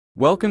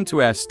Welcome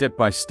to our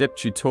step-by-step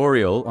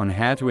tutorial on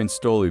how to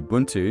install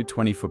Ubuntu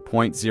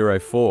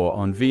 24.04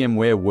 on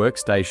VMware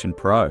Workstation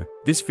Pro.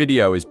 This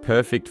video is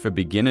perfect for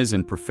beginners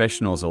and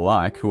professionals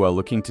alike who are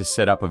looking to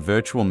set up a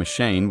virtual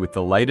machine with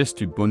the latest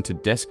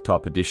Ubuntu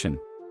Desktop Edition.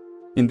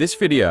 In this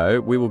video,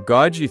 we will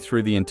guide you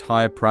through the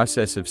entire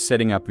process of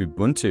setting up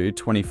Ubuntu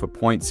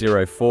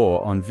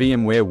 24.04 on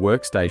VMware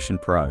Workstation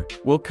Pro.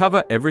 We'll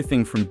cover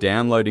everything from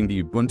downloading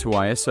the Ubuntu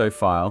ISO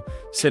file,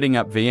 setting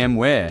up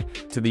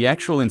VMware, to the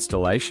actual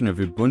installation of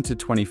Ubuntu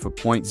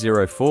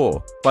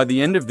 24.04. By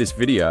the end of this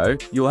video,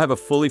 you'll have a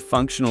fully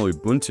functional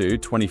Ubuntu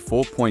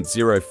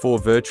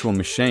 24.04 virtual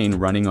machine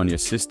running on your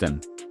system.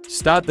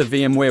 Start the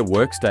VMware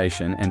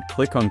Workstation and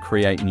click on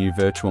Create New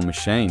Virtual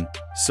Machine.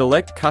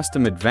 Select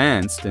Custom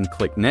Advanced and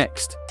click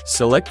Next.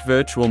 Select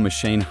Virtual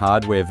Machine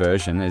Hardware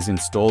version as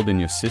installed in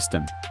your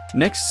system.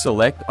 Next,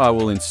 select I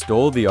will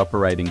install the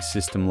operating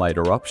system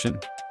later option.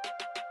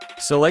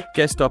 Select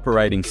Guest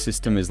Operating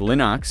System as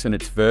Linux and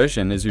its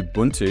version as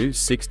Ubuntu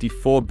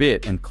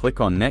 64-bit and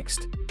click on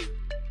Next.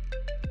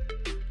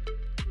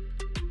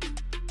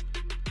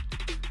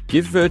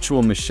 Give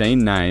virtual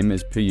machine name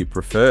as per you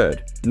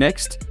preferred.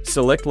 Next,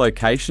 select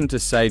location to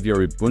save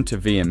your Ubuntu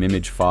VM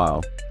image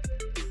file.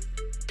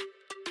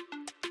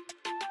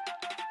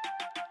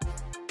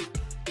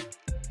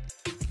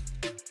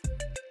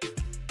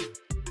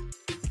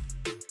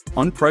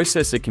 On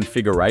Processor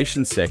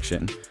Configuration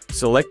section,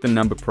 select the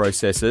number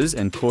processors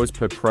and cores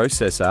per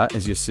processor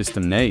as your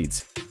system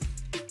needs.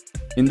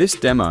 In this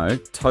demo,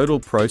 total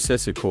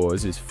processor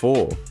cores is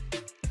 4.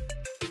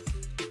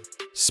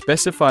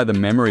 Specify the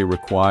memory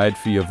required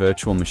for your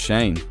virtual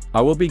machine. I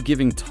will be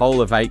giving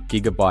total of 8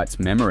 GB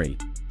memory.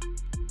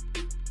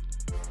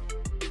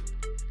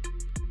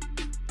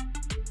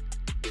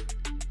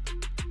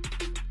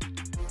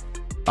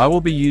 I will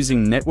be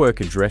using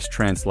Network Address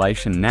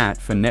Translation NAT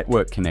for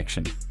network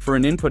connection. For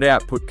an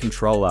input-output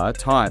controller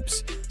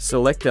types,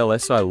 select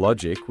LSI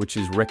Logic, which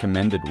is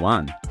recommended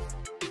 1.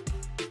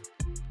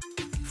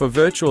 For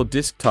virtual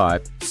disk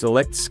type,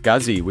 select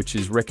SCSI, which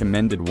is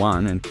recommended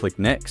 1, and click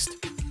Next.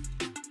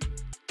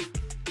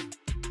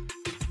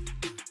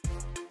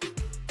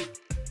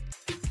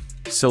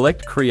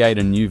 Select Create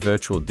a new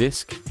virtual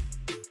disk.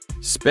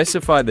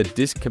 Specify the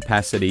disk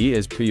capacity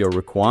as per your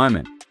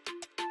requirement.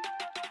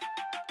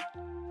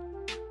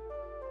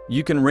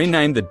 You can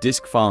rename the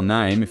disk file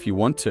name if you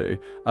want to,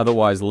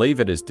 otherwise leave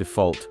it as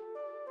default.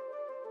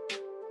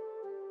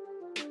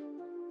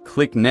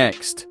 Click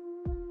Next.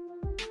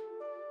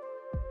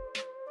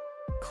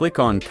 Click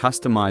on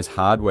Customize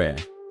Hardware.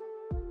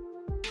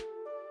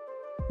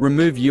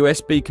 Remove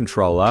USB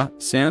controller,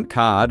 sound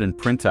card and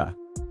printer.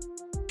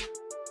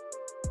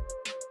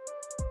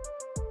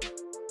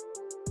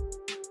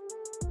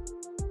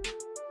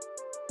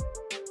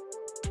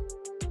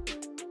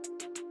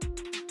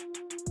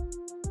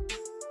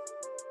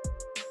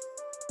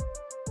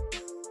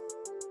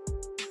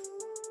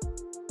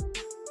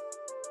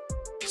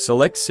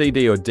 Select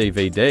CD or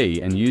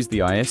DVD and use the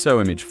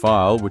ISO image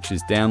file, which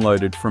is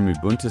downloaded from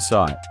Ubuntu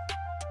site.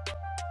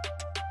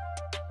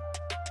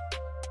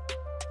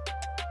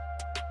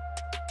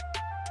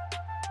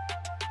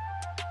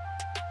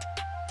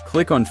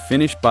 Click on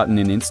Finish button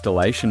in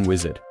Installation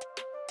Wizard.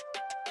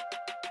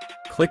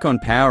 Click on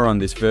Power on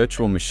this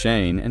virtual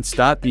machine and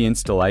start the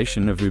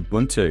installation of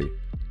Ubuntu.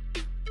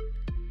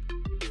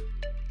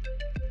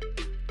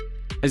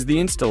 As the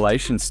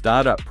installation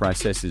startup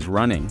process is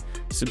running,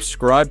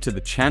 subscribe to the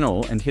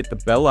channel and hit the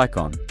bell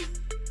icon.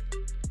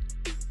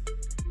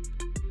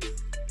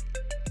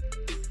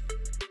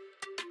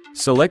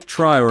 Select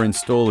Try or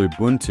Install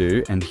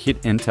Ubuntu and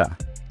hit Enter.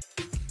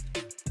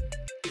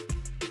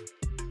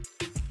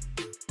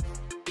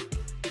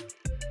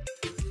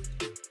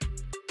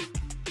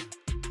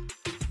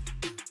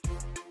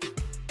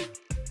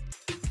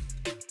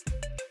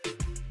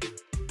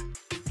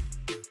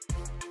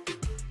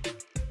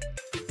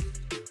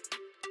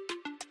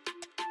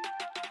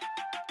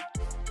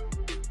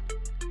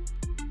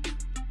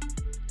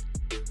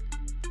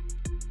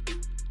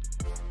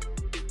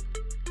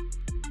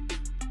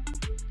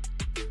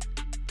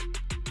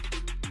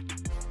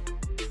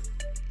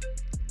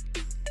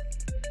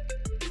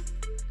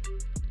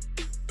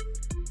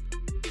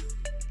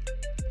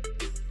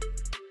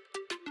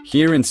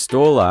 Here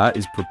Installer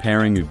is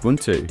preparing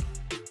Ubuntu.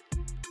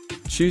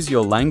 Choose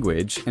your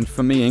language, and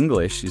for me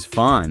English is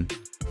fine.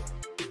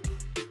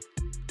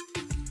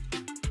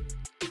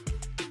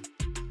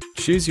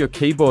 Choose your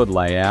keyboard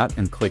layout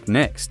and click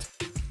Next.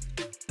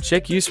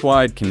 Check Use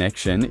Wired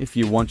Connection if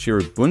you want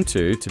your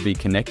Ubuntu to be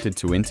connected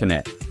to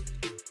Internet.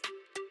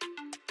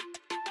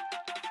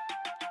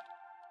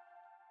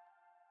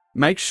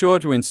 Make sure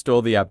to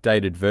install the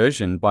updated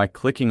version by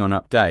clicking on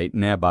Update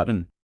Now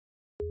button.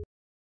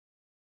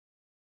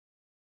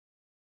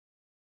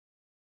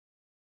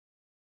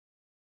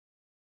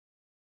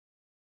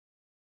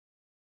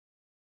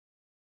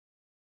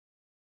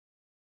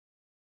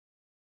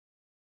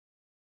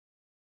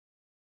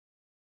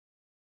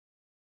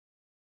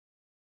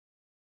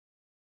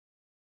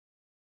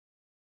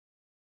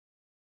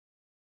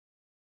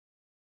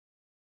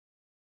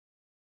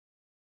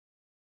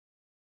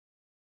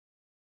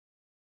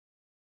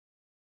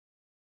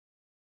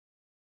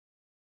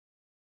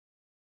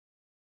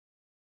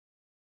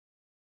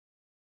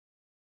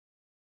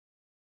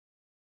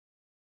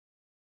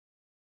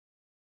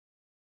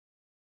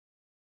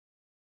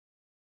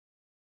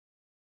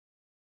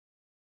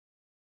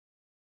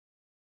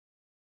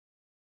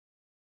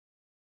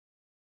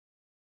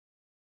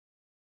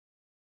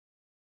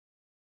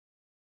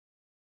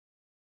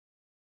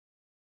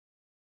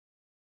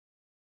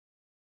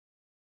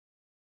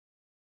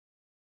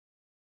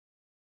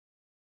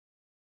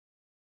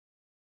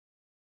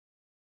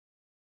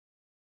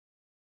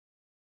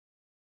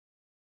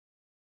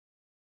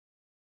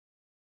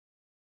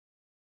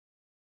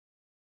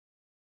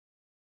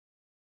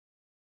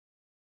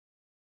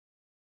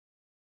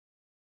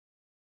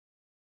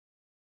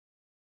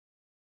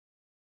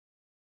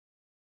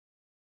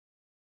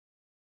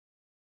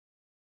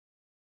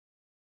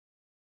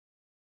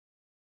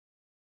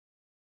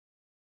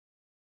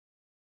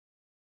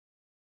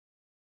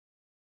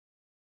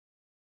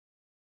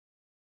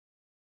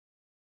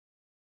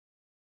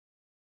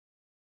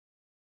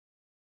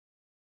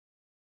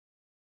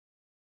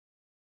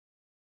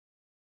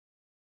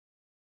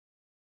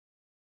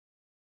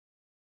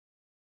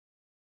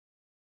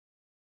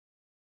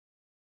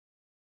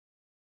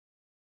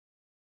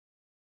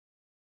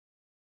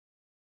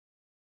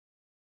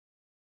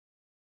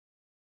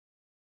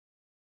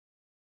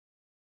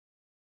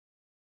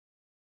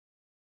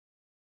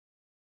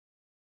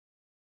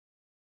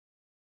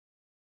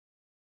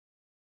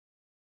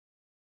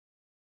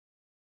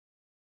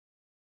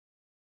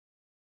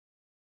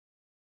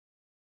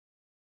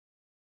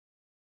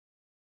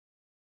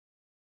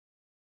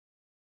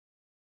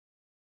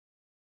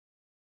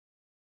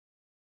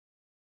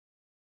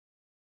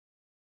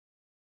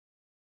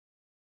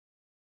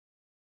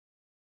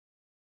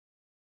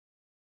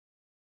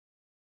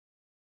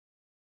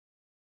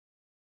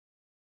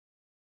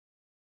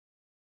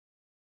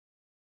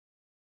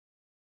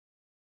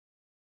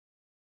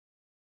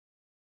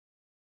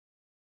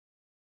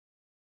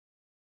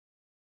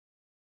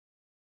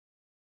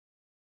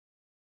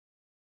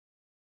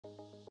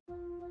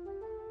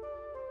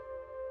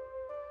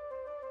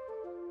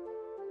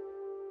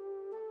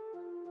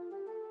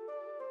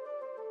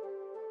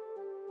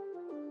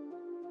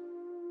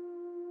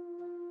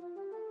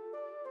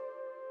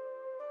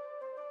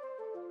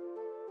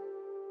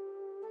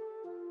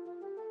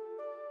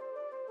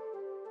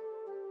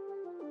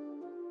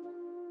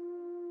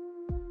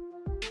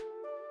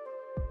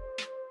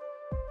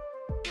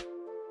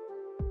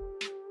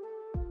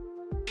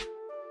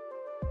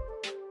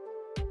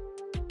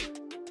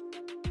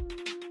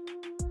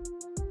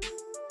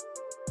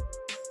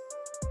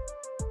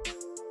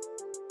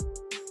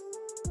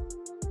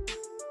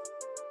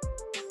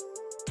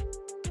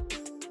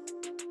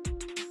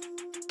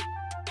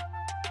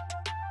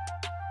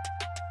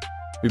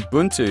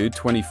 Ubuntu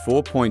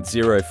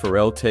 24.0 for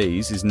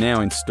LTs is now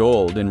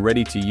installed and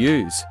ready to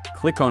use.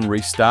 Click on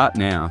Restart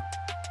now.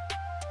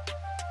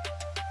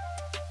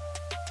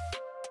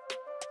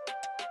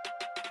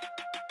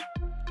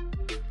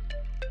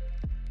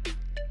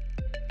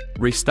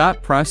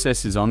 Restart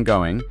process is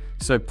ongoing,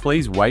 so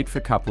please wait for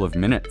a couple of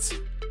minutes.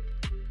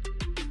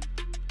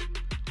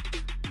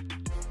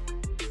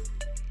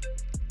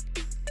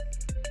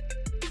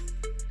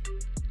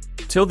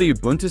 Till the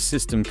Ubuntu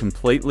system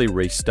completely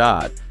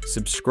restart,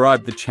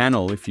 subscribe the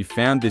channel if you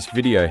found this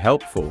video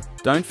helpful.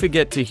 Don't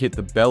forget to hit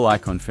the bell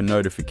icon for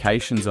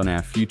notifications on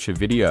our future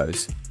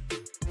videos.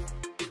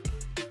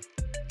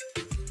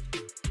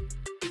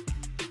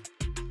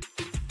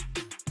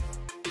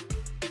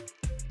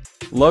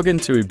 Log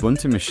into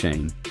Ubuntu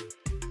machine.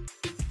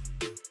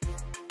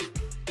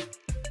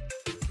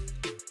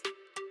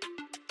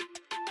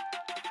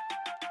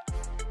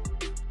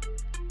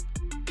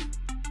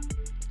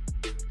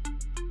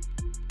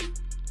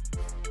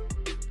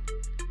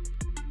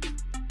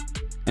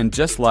 And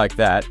just like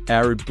that,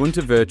 our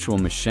Ubuntu virtual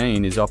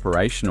machine is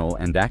operational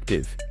and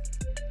active.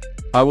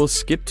 I will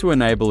skip to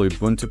enable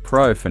Ubuntu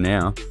Pro for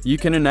now. You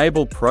can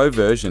enable Pro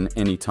version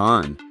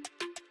anytime.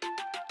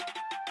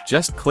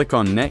 Just click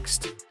on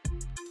Next.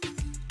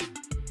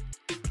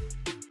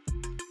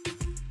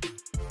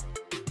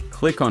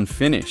 Click on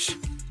Finish.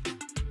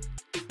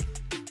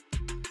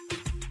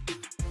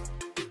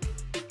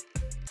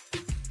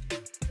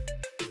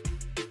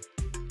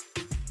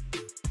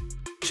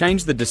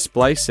 Change the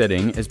display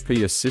setting as per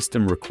your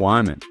system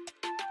requirement.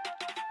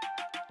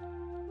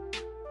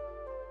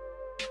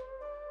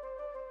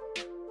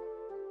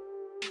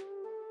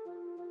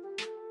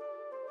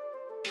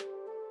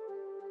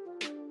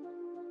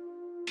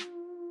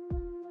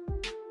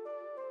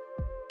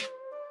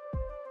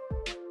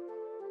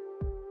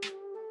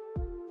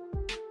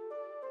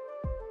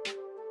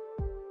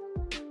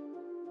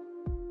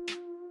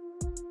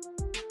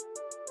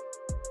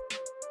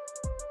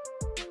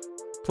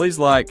 Please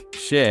like,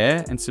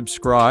 share, and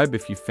subscribe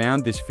if you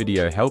found this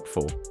video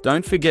helpful.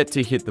 Don't forget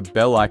to hit the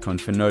bell icon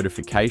for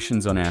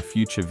notifications on our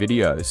future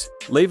videos.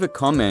 Leave a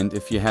comment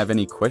if you have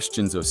any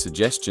questions or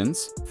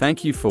suggestions.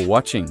 Thank you for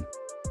watching.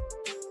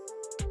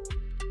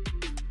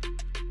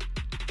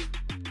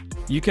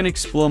 You can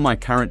explore my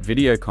current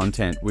video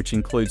content, which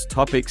includes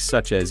topics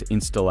such as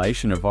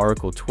installation of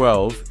Oracle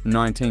 12,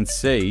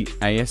 19c,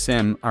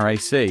 ASM,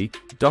 RAC,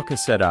 Docker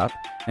setup,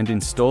 and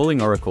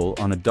installing Oracle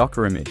on a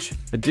Docker image.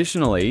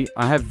 Additionally,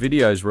 I have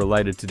videos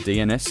related to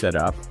DNS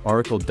setup,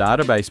 Oracle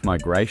database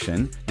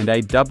migration, and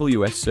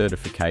AWS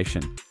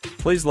certification.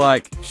 Please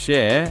like,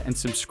 share, and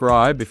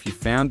subscribe if you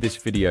found this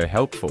video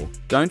helpful.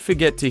 Don't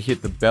forget to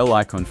hit the bell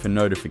icon for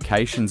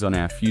notifications on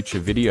our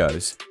future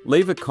videos.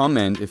 Leave a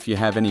comment if you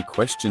have any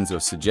questions or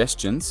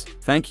suggestions.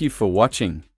 Thank you for watching.